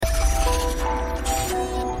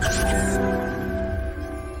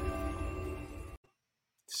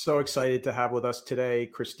So excited to have with us today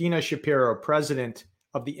Christina Shapiro, President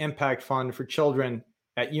of the Impact Fund for Children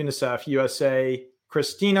at UNICEF USA.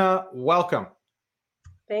 Christina, welcome.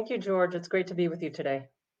 Thank you, George. It's great to be with you today.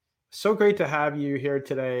 So great to have you here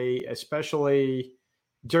today, especially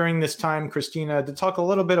during this time, Christina, to talk a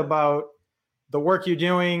little bit about the work you're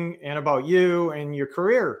doing and about you and your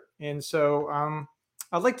career. And so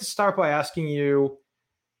I'd like to start by asking you,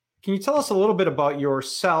 can you tell us a little bit about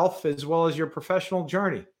yourself as well as your professional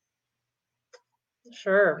journey?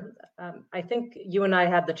 Sure. I think you and I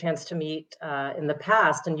had the chance to meet in the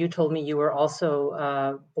past, and you told me you were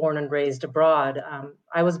also born and raised abroad.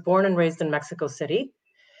 I was born and raised in Mexico City.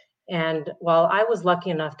 And while I was lucky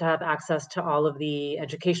enough to have access to all of the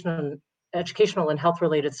educational and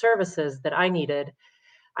health-related services that I needed,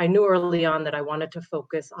 I knew early on that I wanted to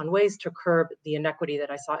focus on ways to curb the inequity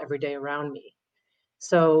that I saw every day around me.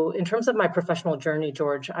 So in terms of my professional journey,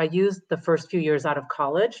 George, I used the first few years out of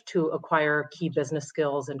college to acquire key business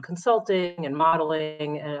skills in consulting and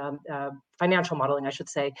modeling, financial modeling, I should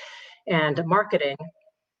say, and marketing.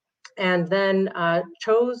 And then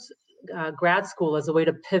chose grad school as a way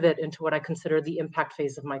to pivot into what I consider the impact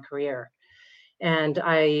phase of my career. And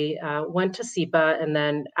I went to SEPA, and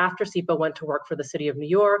then after SEPA went to work for the City of New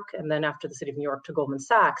York, and then after the City of New York to Goldman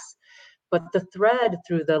Sachs. But the thread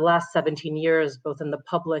through the last 17 years, both in the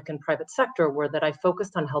public and private sector, were that I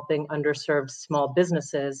focused on helping underserved small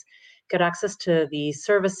businesses get access to the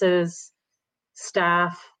services,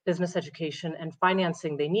 staff, business education, and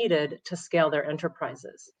financing they needed to scale their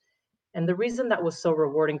enterprises. And the reason that was so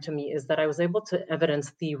rewarding to me is that I was able to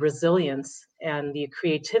evidence the resilience and the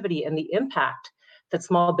creativity and the impact that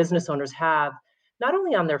small business owners have, not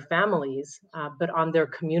only on their families, but on their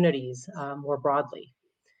communities more broadly.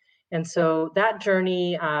 And so that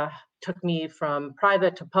journey took me from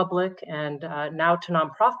private to public and now to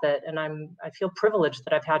nonprofit. And I feel privileged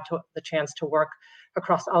that I've had the chance to work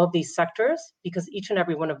across all of these sectors, because each and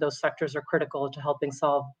every one of those sectors are critical to helping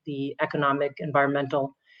solve the economic,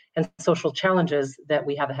 environmental, and social challenges that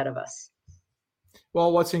we have ahead of us.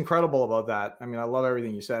 Well, what's incredible about that, I mean, I love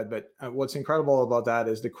everything you said, but what's incredible about that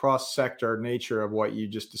is the cross-sector nature of what you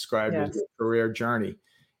just described as your career journey.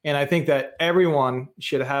 And I think that everyone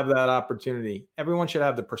should have that opportunity. Everyone should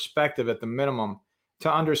have the perspective at the minimum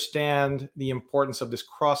to understand the importance of this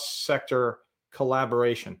cross-sector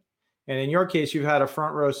collaboration. And in your case, you've had a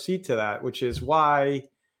front row seat to that, which is why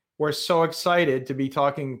we're so excited to be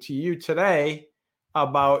talking to you today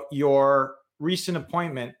about your recent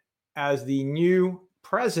appointment as the new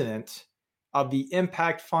president of the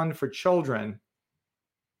Impact Fund for Children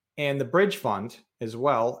and the Bridge Fund as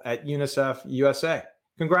well at UNICEF USA.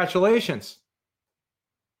 Congratulations.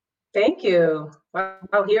 Thank you.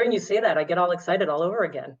 Wow, hearing you say that, I get all excited all over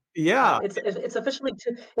again. Yeah. It's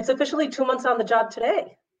officially 2 months on the job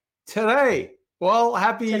today. Today. Well,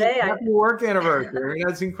 happy work anniversary. I mean,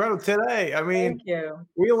 that's incredible. Today. I mean, thank you.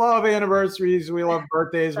 We love anniversaries, we love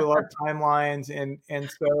birthdays, we love timelines.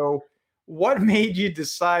 And so what made you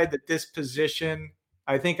decide that this position,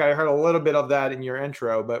 I think I heard a little bit of that in your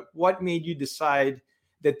intro, but what made you decide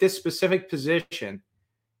that this specific position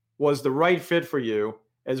was the right fit for you,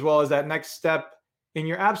 as well as that next step in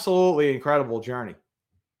your absolutely incredible journey?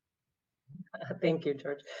 Thank you,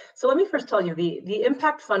 George. So let me first tell you, the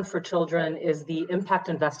Impact Fund for Children is the impact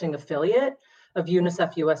investing affiliate of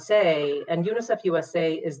UNICEF USA, and UNICEF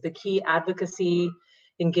USA is the key advocacy,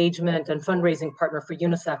 engagement, and fundraising partner for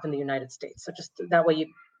UNICEF in the United States. So just that way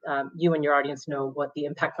you and your audience know what the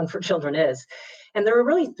Impact Fund for Children is. And there are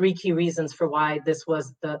really three key reasons for why this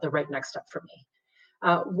was the right next step for me.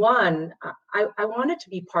 One, I wanted to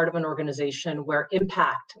be part of an organization where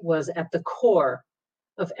impact was at the core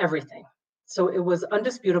of everything. So it was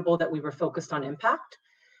undisputable that we were focused on impact.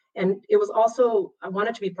 And it was also, I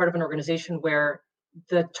wanted to be part of an organization where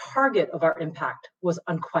the target of our impact was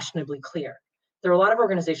unquestionably clear. There are a lot of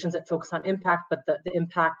organizations that focus on impact, but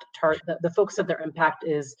the focus of their impact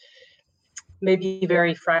is maybe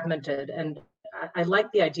very fragmented. And I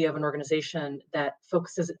like the idea of an organization that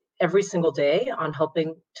focuses every single day on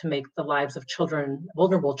helping to make the lives of children,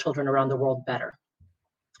 vulnerable children around the world, better.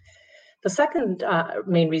 The second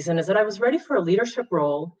main reason is that I was ready for a leadership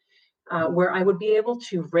role where I would be able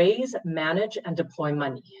to raise, manage, and deploy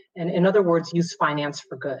money. And in other words, use finance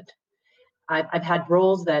for good. I've had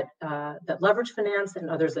roles that leverage finance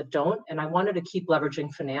and others that don't, and I wanted to keep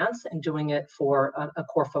leveraging finance and doing it for a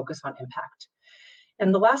core focus on impact.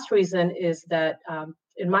 And the last reason is that,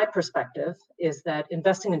 in my perspective, is that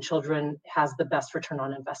investing in children has the best return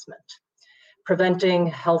on investment. Preventing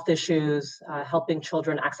health issues, helping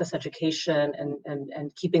children access education,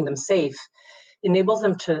 and keeping them safe enables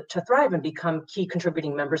them to thrive and become key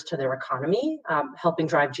contributing members to their economy, helping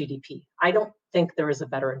drive GDP. I don't think there is a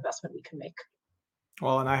better investment we can make.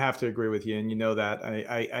 Well, and I have to agree with you. And you know that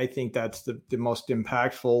I think that's the most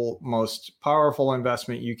impactful, most powerful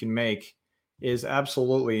investment you can make is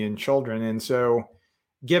absolutely in children. And so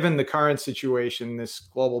given the current situation, this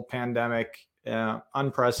global pandemic,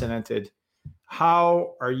 unprecedented,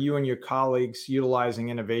 how are you and your colleagues utilizing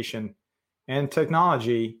innovation and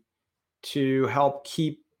technology to help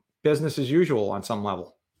keep business as usual on some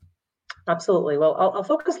level? Absolutely. Well, I'll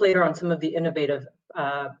focus later on some of the innovative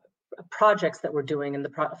projects that we're doing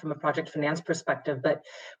from a project finance perspective. But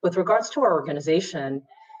with regards to our organization,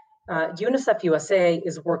 UNICEF USA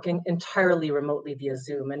is working entirely remotely via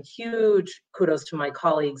Zoom, and huge kudos to my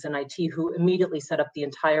colleagues in IT who immediately set up the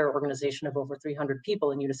entire organization of over 300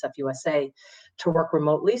 people in UNICEF USA to work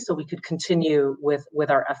remotely so we could continue with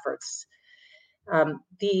our efforts.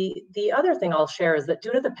 The other thing I'll share is that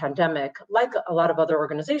due to the pandemic, like a lot of other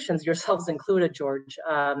organizations, yourselves included, George,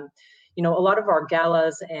 a lot of our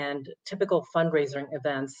galas and typical fundraising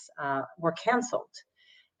events were canceled.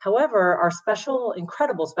 However, our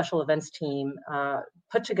incredible special events team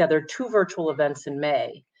put together 2 virtual events in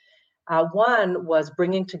May. One was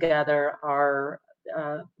bringing together our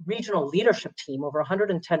regional leadership team. Over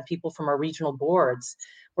 110 people from our regional boards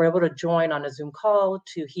were able to join on a Zoom call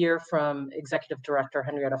to hear from Executive Director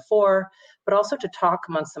Henrietta Fore, but also to talk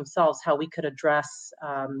amongst themselves how we could address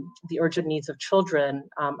the urgent needs of children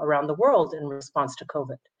around the world in response to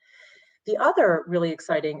COVID. The other really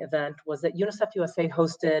exciting event was that UNICEF USA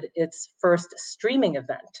hosted its first streaming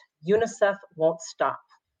event, UNICEF Won't Stop.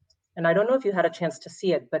 And I don't know if you had a chance to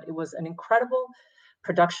see it, but it was an incredible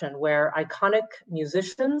production where iconic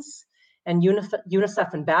musicians and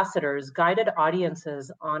UNICEF ambassadors guided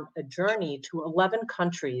audiences on a journey to 11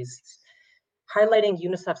 countries, highlighting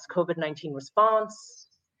UNICEF's COVID-19 response,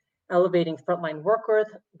 elevating frontline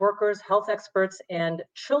workers, health experts, and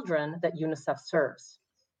children that UNICEF serves.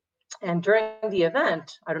 And during the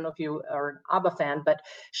event, I don't know if you are an ABBA fan, but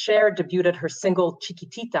Cher debuted her single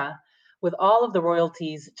Chiquitita with all of the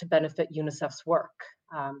royalties to benefit UNICEF's work.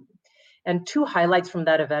 And 2 highlights from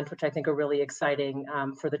that event, which I think are really exciting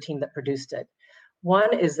for the team that produced it.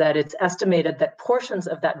 One is that it's estimated that portions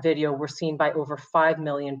of that video were seen by over 5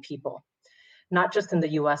 million people, not just in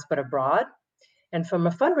the US, but abroad. And from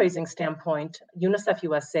a fundraising standpoint, UNICEF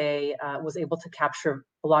USA was able to capture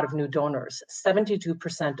a lot of new donors.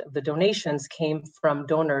 72% of the donations came from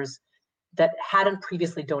donors that hadn't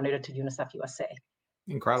previously donated to UNICEF USA.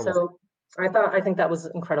 Incredible. So I think that was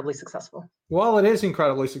incredibly successful. Well, it is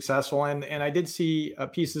incredibly successful, and I did see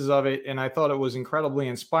pieces of it, and I thought it was incredibly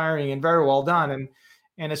inspiring and very well done,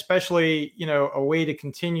 and especially a way to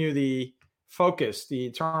continue the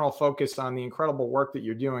eternal focus on the incredible work that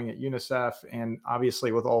you're doing at UNICEF, and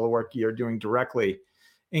obviously with all the work you're doing directly,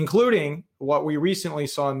 including what we recently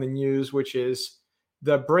saw in the news, which is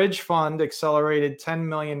the Bridge Fund accelerated $10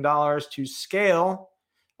 million to scale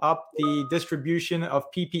up the distribution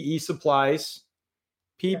of PPE supplies,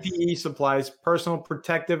 personal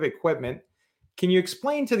protective equipment. Can you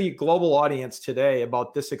explain to the global audience today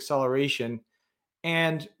about this acceleration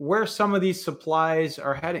and where some of these supplies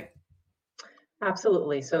are heading?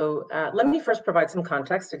 Absolutely. So let me first provide some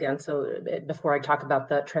context again, so before I talk about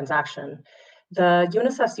the transaction. The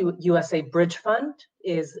UNICEF USA Bridge Fund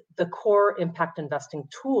is the core impact investing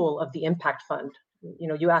tool of the Impact Fund.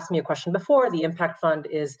 You asked me a question before. The Impact Fund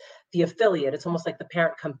is the affiliate. It's almost like the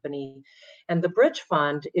parent company. And the Bridge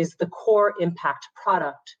Fund is the core impact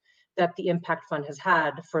product that the Impact Fund has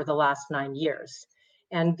had for the last 9 years.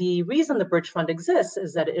 And the reason the Bridge Fund exists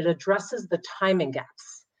is that it addresses the timing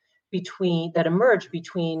gaps that emerge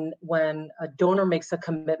between when a donor makes a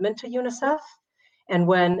commitment to UNICEF and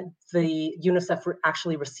when the UNICEF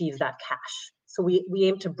actually receives that cash. So we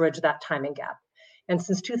aim to bridge that timing gap. And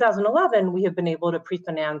since 2011, we have been able to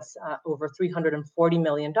pre-finance over $340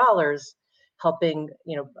 million, helping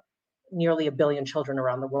nearly 1 billion children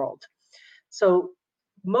around the world. So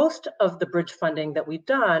most of the bridge funding that we've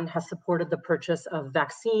done has supported the purchase of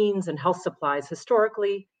vaccines and health supplies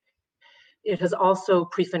historically. It has also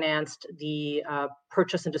pre-financed the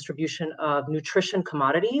purchase and distribution of nutrition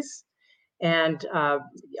commodities and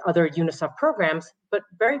other UNICEF programs. But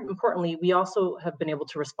very importantly, we also have been able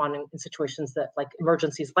to respond in situations like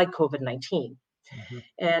emergencies like COVID-19. Mm-hmm.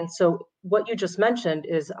 And so what you just mentioned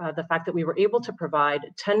is the fact that we were able to provide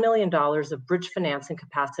 $10 million of bridge financing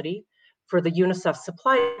capacity for the UNICEF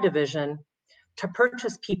supply division to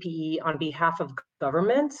purchase PPE on behalf of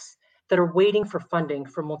governments that are waiting for funding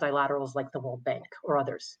from multilaterals like the World Bank or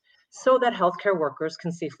others, so that healthcare workers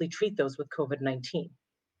can safely treat those with COVID-19.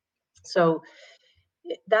 So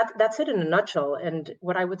that's it in a nutshell. And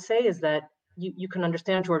what I would say is that you can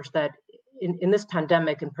understand, George, that in this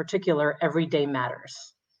pandemic in particular, every day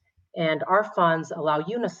matters. And our funds allow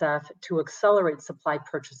UNICEF to accelerate supply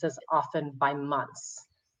purchases, often by months.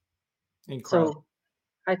 Incredible. So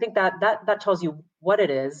I think that tells you what it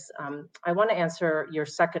is. I want to answer your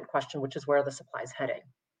second question, which is where the supply is heading.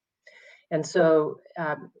 And so,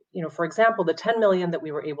 for example, the 10 million that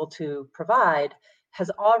we were able to provide has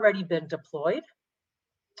already been deployed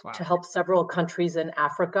to help several countries in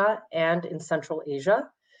Africa and in Central Asia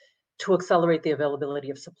to accelerate the availability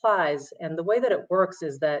of supplies. And the way that it works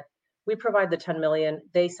is that we provide the 10 million,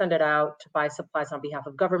 they send it out to buy supplies on behalf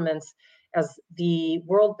of governments. As the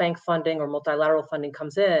World Bank funding or multilateral funding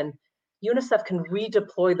comes in, UNICEF can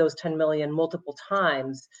redeploy those 10 million multiple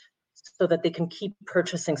times so that they can keep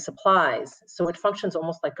purchasing supplies. So it functions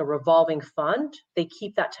almost like a revolving fund. They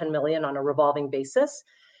keep that 10 million on a revolving basis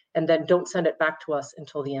and then don't send it back to us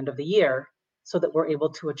until the end of the year so that we're able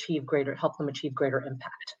to help them achieve greater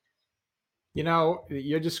impact.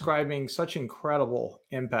 You're describing such incredible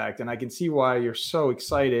impact, and I can see why you're so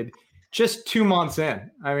excited just 2 months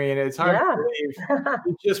in. I mean, it's hard to believe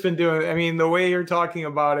you've just been doing it. I mean, the way you're talking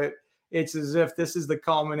about it, it's as if this is the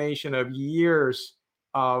culmination of years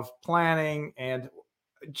of planning, and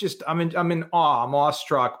just I'm in awe. I'm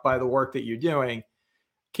awestruck by the work that you're doing.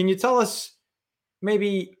 Can you tell us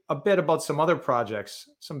maybe a bit about some other projects,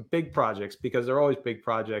 some big projects, because there are always big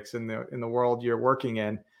projects in the world you're working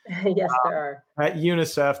in? Yes, there are. At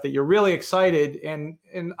UNICEF that you're really excited and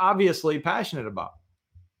obviously passionate about.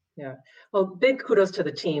 Yeah. Well, big kudos to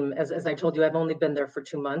the team. As I told you, I've only been there for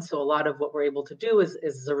 2 months. So a lot of what we're able to do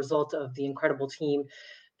is a result of the incredible team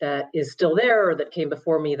that is still there or that came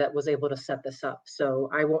before me that was able to set this up. So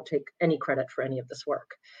I won't take any credit for any of this work.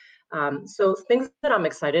 So things that I'm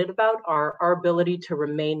excited about are our ability to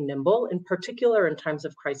remain nimble, in particular in times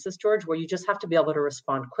of crisis, George, where you just have to be able to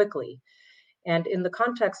respond quickly. And in the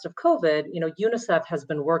context of COVID, UNICEF has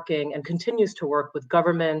been working and continues to work with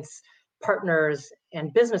governments, partners,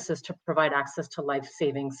 and businesses to provide access to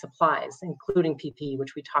life-saving supplies, including PPE,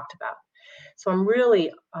 which we talked about. So I'm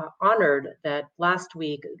really honored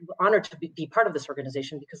to be part of this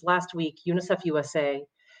organization, because last week, UNICEF USA,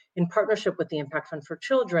 in partnership with the Impact Fund for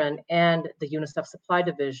Children and the UNICEF Supply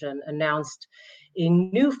Division, announced a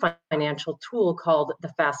new financial tool called the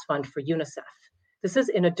FAST Fund for UNICEF. This is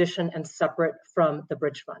in addition and separate from the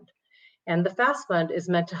Bridge Fund. And the FAST Fund is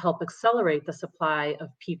meant to help accelerate the supply of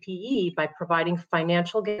PPE by providing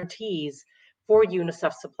financial guarantees for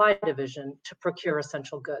UNICEF Supply Division to procure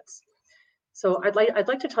essential goods. So I'd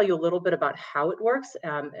like to tell you a little bit about how it works,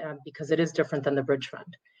 because it is different than the Bridge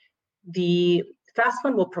Fund. The FAST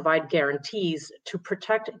Fund will provide guarantees to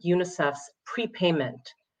protect UNICEF's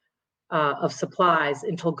prepayment of supplies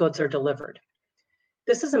until goods are delivered.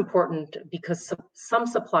 This is important because some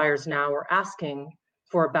suppliers now are asking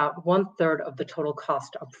for about 1/3 of the total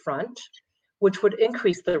cost up front, which would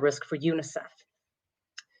increase the risk for UNICEF.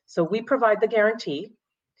 So we provide the guarantee,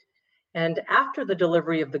 and after the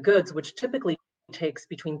delivery of the goods, which typically takes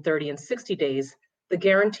between 30 and 60 days, the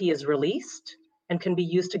guarantee is released and can be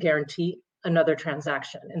used to guarantee another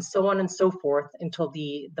transaction, and so on and so forth until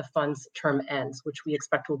the fund's term ends, which we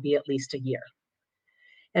expect will be at least a year.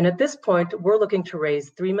 And at this point, we're looking to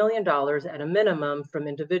raise $3 million at a minimum from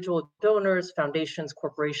individual donors, foundations,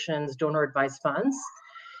 corporations, donor-advised funds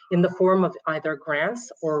in the form of either grants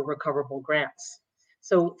or recoverable grants.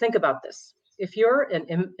 So think about this. If you're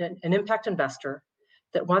an impact investor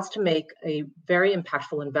that wants to make a very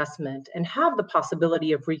impactful investment and have the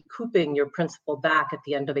possibility of recouping your principal back at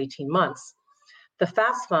the end of 18 months, the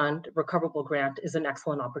FAST Fund recoverable grant is an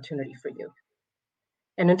excellent opportunity for you.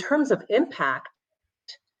 And in terms of impact,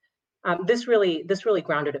 this really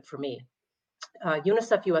grounded it for me.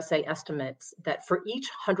 UNICEF USA estimates that for each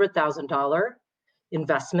 $100,000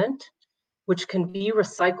 investment, which can be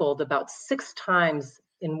recycled about 6 times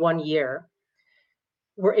in 1 year,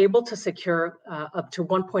 we're able to secure up to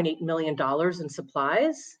 $1.8 million in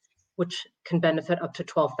supplies, which can benefit up to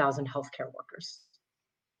 12,000 healthcare workers.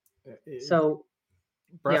 So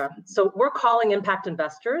we're calling impact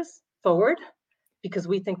investors forward because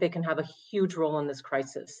we think they can have a huge role in this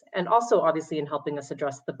crisis, and also obviously in helping us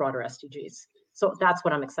address the broader SDGs. So that's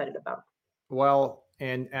what I'm excited about. Well,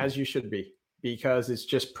 and as you should be, because it's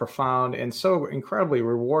just profound and so incredibly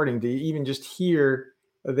rewarding to even just hear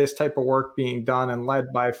this type of work being done and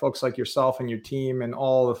led by folks like yourself and your team and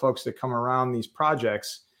all the folks that come around these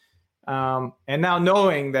projects. And now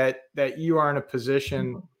knowing that you are in a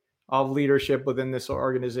position of leadership within this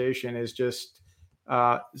organization is just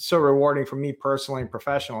so rewarding for me personally and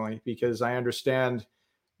professionally, because I understand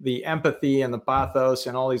the empathy and the pathos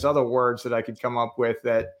and all these other words that I could come up with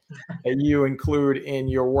that you include in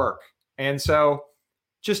your work. And so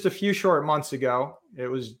just a few short months ago, it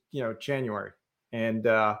was, January, and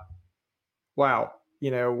wow,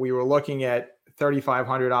 we were looking at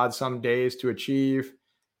 3,500 odd some days to achieve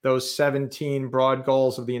those 17 broad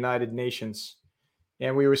goals of the United Nations.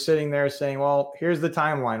 And we were sitting there saying, well, here's the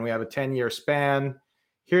timeline. We have a 10-year span.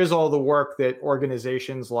 Here's all the work that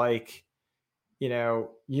organizations like,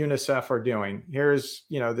 UNICEF are doing. Here's,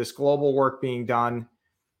 this global work being done.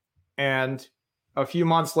 And a few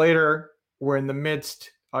months later, we're in the midst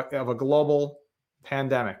of a global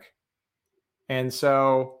pandemic. And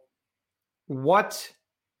so what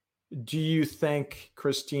do you think,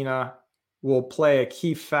 Christina, will play a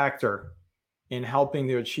key factor in helping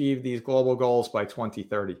to achieve these global goals by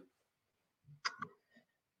 2030?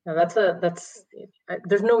 Now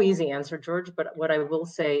there's no easy answer, George, but what I will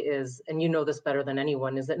say is, and you know this better than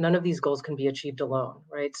anyone, is that none of these goals can be achieved alone,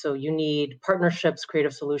 right? So you need partnerships,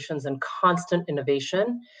 creative solutions, and constant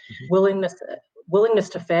innovation, willingness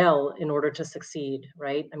to fail in order to succeed,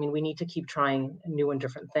 right? I mean, we need to keep trying new and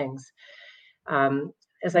different things.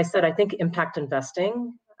 As I said, I think impact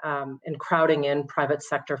investing and crowding in private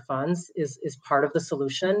sector funds is part of the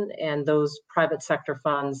solution. And those private sector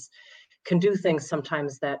funds can do things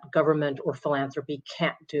sometimes that government or philanthropy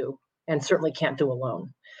can't do, and certainly can't do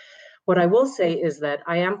alone. What I will say is that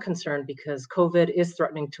I am concerned because COVID is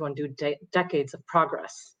threatening to undo decades of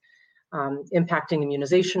progress, impacting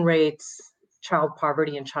immunization rates, child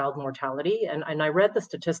poverty, and child mortality. And I read the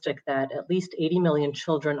statistic that at least 80 million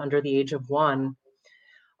children under the age of 1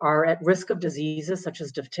 are at risk of diseases such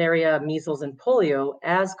as diphtheria, measles, and polio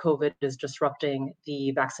as COVID is disrupting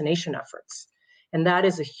the vaccination efforts. And that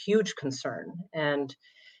is a huge concern. And,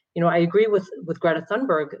 I agree with Greta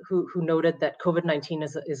Thunberg, who noted that COVID-19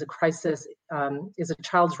 is a crisis, is a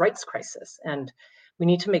child's rights crisis. And we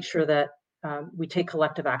need to make sure that we take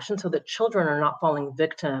collective action so that children are not falling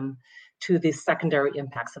victim to the secondary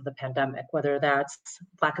impacts of the pandemic, whether that's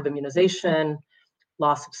lack of immunization,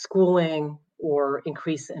 loss of schooling, or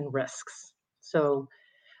increase in risks. So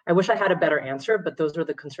I wish I had a better answer, but those are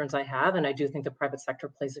the concerns I have. And I do think the private sector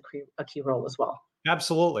plays a key role as well.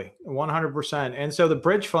 Absolutely, 100%. And so the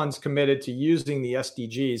Bridge Fund's committed to using the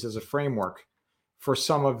SDGs as a framework for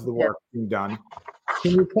some of the work being done.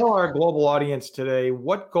 Can you tell our global audience today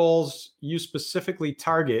what goals you specifically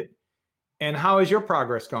target and how is your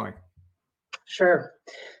progress going? Sure.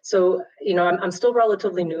 So, I'm still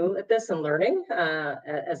relatively new at this and learning,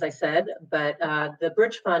 as I said, but the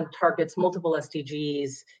Bridge Fund targets multiple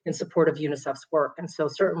SDGs in support of UNICEF's work. And so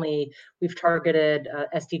certainly we've targeted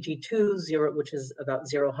SDG 2, which is about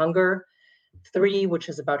zero hunger, 3, which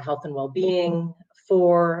is about health and well-being,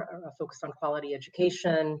 4, focused on quality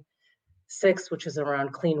education, 6, which is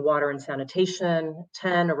around clean water and sanitation,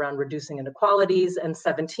 10, around reducing inequalities, and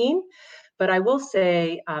 17. But I will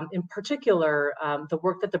say, in particular, the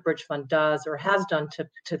work that the Bridge Fund does or has done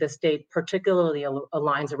to this date particularly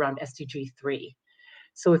aligns around SDG 3.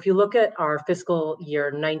 So if you look at our fiscal year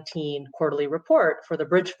 19 quarterly report for the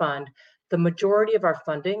Bridge Fund, the majority of our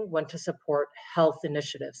funding went to support health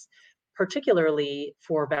initiatives, particularly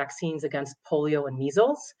for vaccines against polio and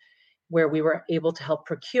measles, where we were able to help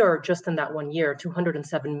procure, just in that 1 year,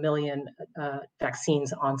 207 million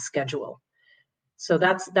vaccines on schedule. So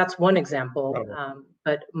that's one example,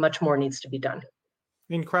 but much more needs to be done.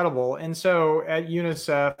 Incredible. And so at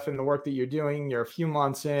UNICEF and the work that you're doing, you're a few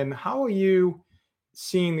months in, how are you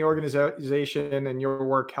seeing the organization and your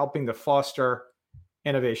work helping to foster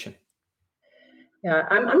innovation? Yeah,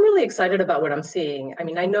 I'm really excited about what I'm seeing. I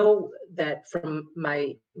mean, I know that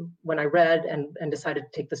when I read and decided to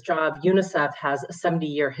take this job, UNICEF has a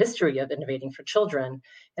 70-year history of innovating for children,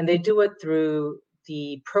 and they do it through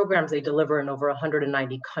the programs they deliver in over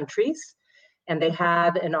 190 countries, and they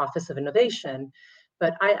have an Office of Innovation.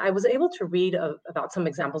 But I was able to read about some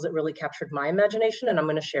examples that really captured my imagination, and I'm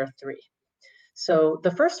going to share 3. So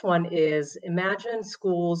the first one is, imagine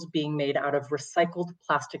schools being made out of recycled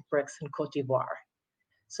plastic bricks in Cote d'Ivoire.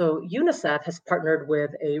 So UNICEF has partnered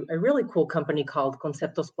with a really cool company called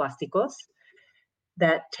Conceptos Plásticos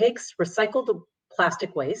that takes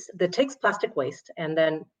plastic waste and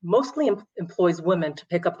then mostly employs women to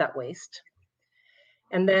pick up that waste,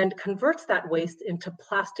 and then converts that waste into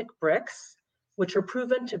plastic bricks, which are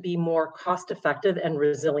proven to be more cost-effective and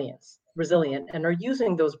resilient, and are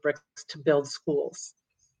using those bricks to build schools.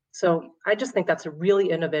 So I just think that's a really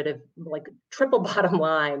innovative, like triple bottom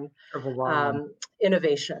line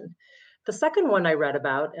innovation. The second one I read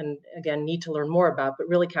about, and again, need to learn more about, but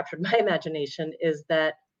really captured my imagination, is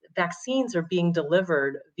that vaccines are being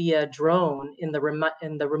delivered via drone in the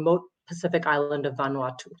remote Pacific island of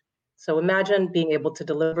Vanuatu. So imagine being able to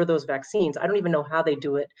deliver those vaccines. I don't even know how they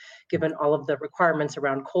do it, given all of the requirements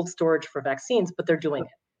around cold storage for vaccines, but they're doing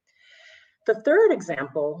it. The third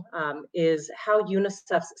example is how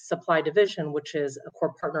UNICEF's supply division, which is a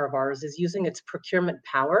core partner of ours, is using its procurement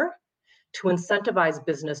power to incentivize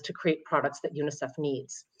business to create products that UNICEF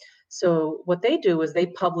needs. So what they do is they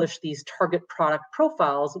publish these target product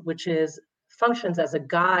profiles, which functions as a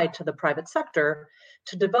guide to the private sector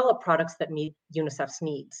to develop products that meet UNICEF's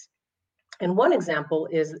needs. And one example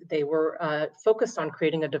is they were focused on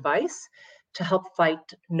creating a device to help fight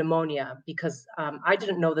pneumonia, because I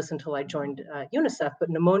didn't know this until I joined UNICEF, but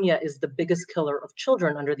pneumonia is the biggest killer of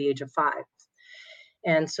children under the age of 5.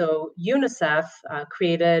 And so UNICEF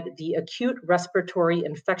created the Acute Respiratory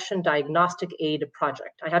Infection Diagnostic Aid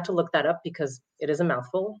Project. I had to look that up because it is a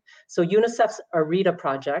mouthful. So UNICEF's ARETA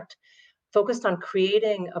project focused on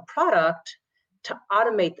creating a product to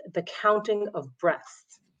automate the counting of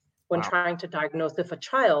breaths when trying to diagnose if a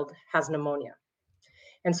child has pneumonia.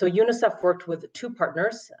 And so UNICEF worked with 2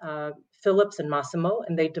 partners, Philips and Massimo,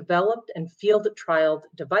 and they developed and field trialed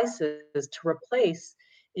devices to replace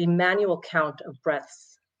a manual count of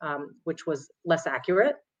breaths, which was less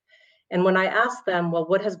accurate. And when I asked them, well,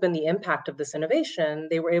 what has been the impact of this innovation?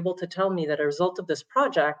 They were able to tell me that as a result of this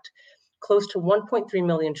project, close to 1.3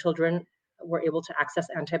 million children were able to access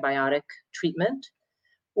antibiotic treatment.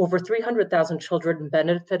 Over 300,000 children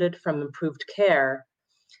benefited from improved care,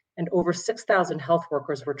 and over 6,000 health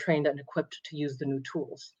workers were trained and equipped to use the new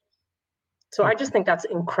tools. So I just think that's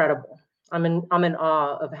incredible. I'm in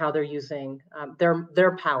awe of how they're using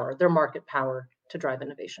their power, their market power to drive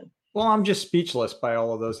innovation. Well, I'm just speechless by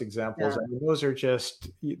all of those examples. Yeah. I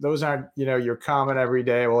mean, those aren't, your common every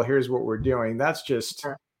day, well, here's what we're doing. That's just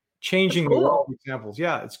changing the world examples.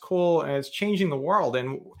 Yeah, it's cool. And it's changing the world.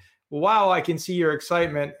 And wow, I can see your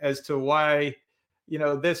excitement as to why,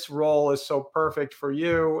 this role is so perfect for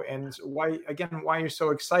you, and why you're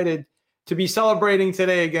so excited to be celebrating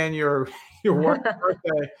today again, your work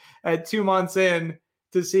birthday at 2 months in,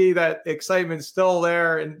 to see that excitement still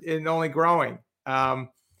there and only growing.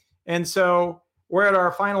 And so we're at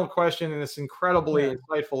our final question in this incredibly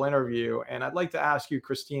insightful interview. And I'd like to ask you,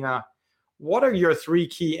 Christina, what are your 3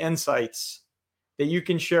 key insights that you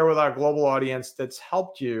can share with our global audience that's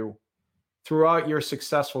helped you throughout your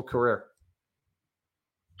successful career?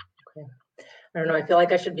 Okay. I don't know. I feel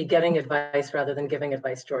like I should be getting advice rather than giving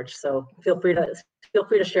advice, George. So feel free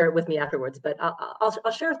to share it with me afterwards. But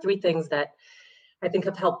I'll share 3 things that I think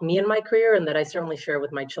have helped me in my career and that I certainly share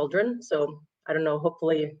with my children. So I don't know,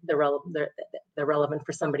 hopefully they're relevant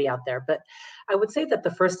for somebody out there. But I would say that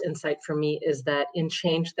the first insight for me is that in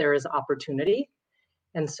change, there is opportunity.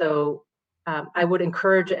 And so I would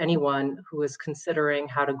encourage anyone who is considering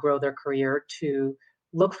how to grow their career to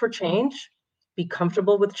look for change, be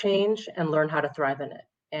comfortable with change, and learn how to thrive in it.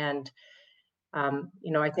 And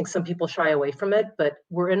I think some people shy away from it, but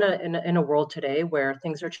we're in a world today where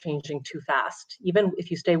things are changing too fast. Even if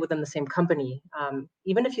you stay within the same company,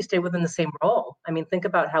 even if you stay within the same role. I mean, think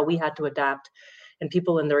about how we had to adapt, and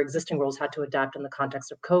people in their existing roles had to adapt in the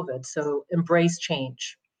context of COVID. So embrace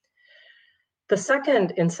change. The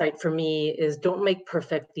second insight for me is don't make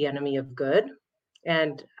perfect the enemy of good.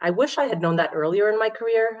 And I wish I had known that earlier in my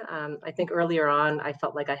career. I think earlier on, I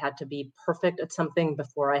felt like I had to be perfect at something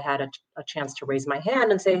before I had a chance to raise my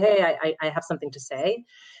hand and say, hey, I have something to say.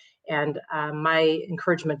 And my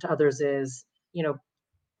encouragement to others is,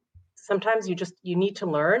 sometimes you need to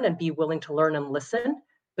learn and be willing to learn and listen,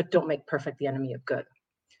 but don't make perfect the enemy of good.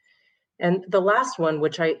 And the last one,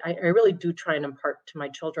 which I really do try and impart to my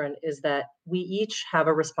children, is that we each have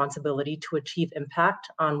a responsibility to achieve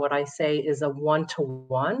impact on what I say is a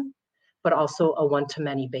one-to-one, but also a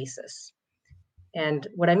one-to-many basis. And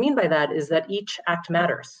what I mean by that is that each act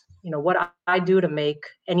matters. What I do to make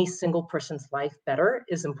any single person's life better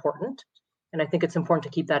is important. And I think it's important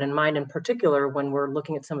to keep that in mind, in particular, when we're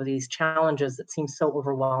looking at some of these challenges that seem so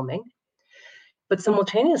overwhelming. But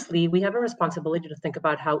simultaneously, we have a responsibility to think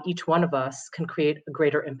about how each one of us can create a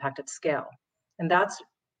greater impact at scale. And that's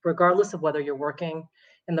regardless of whether you're working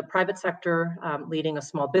in the private sector, leading a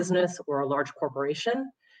small business or a large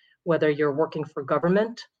corporation, whether you're working for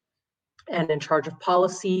government and in charge of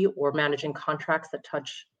policy or managing contracts that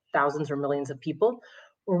touch thousands or millions of people,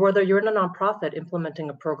 or whether you're in a nonprofit implementing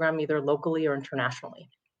a program either locally or internationally.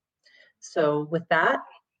 So with that,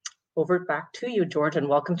 over back to you, George, and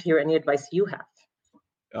welcome to hear any advice you have.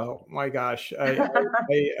 Oh my gosh. I'm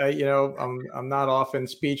not often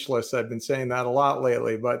speechless. I've been saying that a lot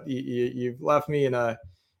lately, but you've left me in a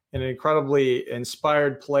in an incredibly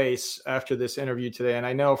inspired place after this interview today. And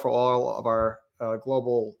I know for all of our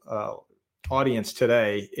global audience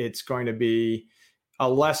today, it's going to be a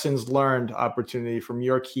lessons learned opportunity from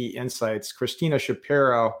your key insights. Christina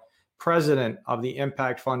Shapiro, president of the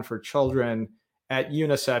Impact Fund for Children at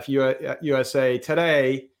UNICEF USA.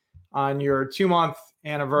 Today, on your 2-month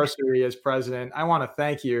anniversary as president, I want to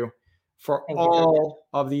thank you for all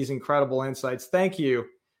of these incredible insights. Thank you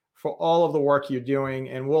for all of the work you're doing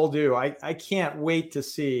and will do. I can't wait to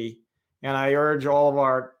see, and I urge all of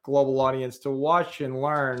our global audience to watch and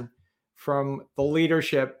learn from the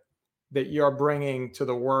leadership that you're bringing to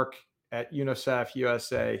the work at UNICEF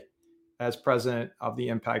USA as president of the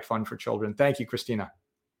Impact Fund for Children. Thank you, Christina.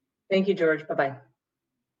 Thank you, George. Bye-bye.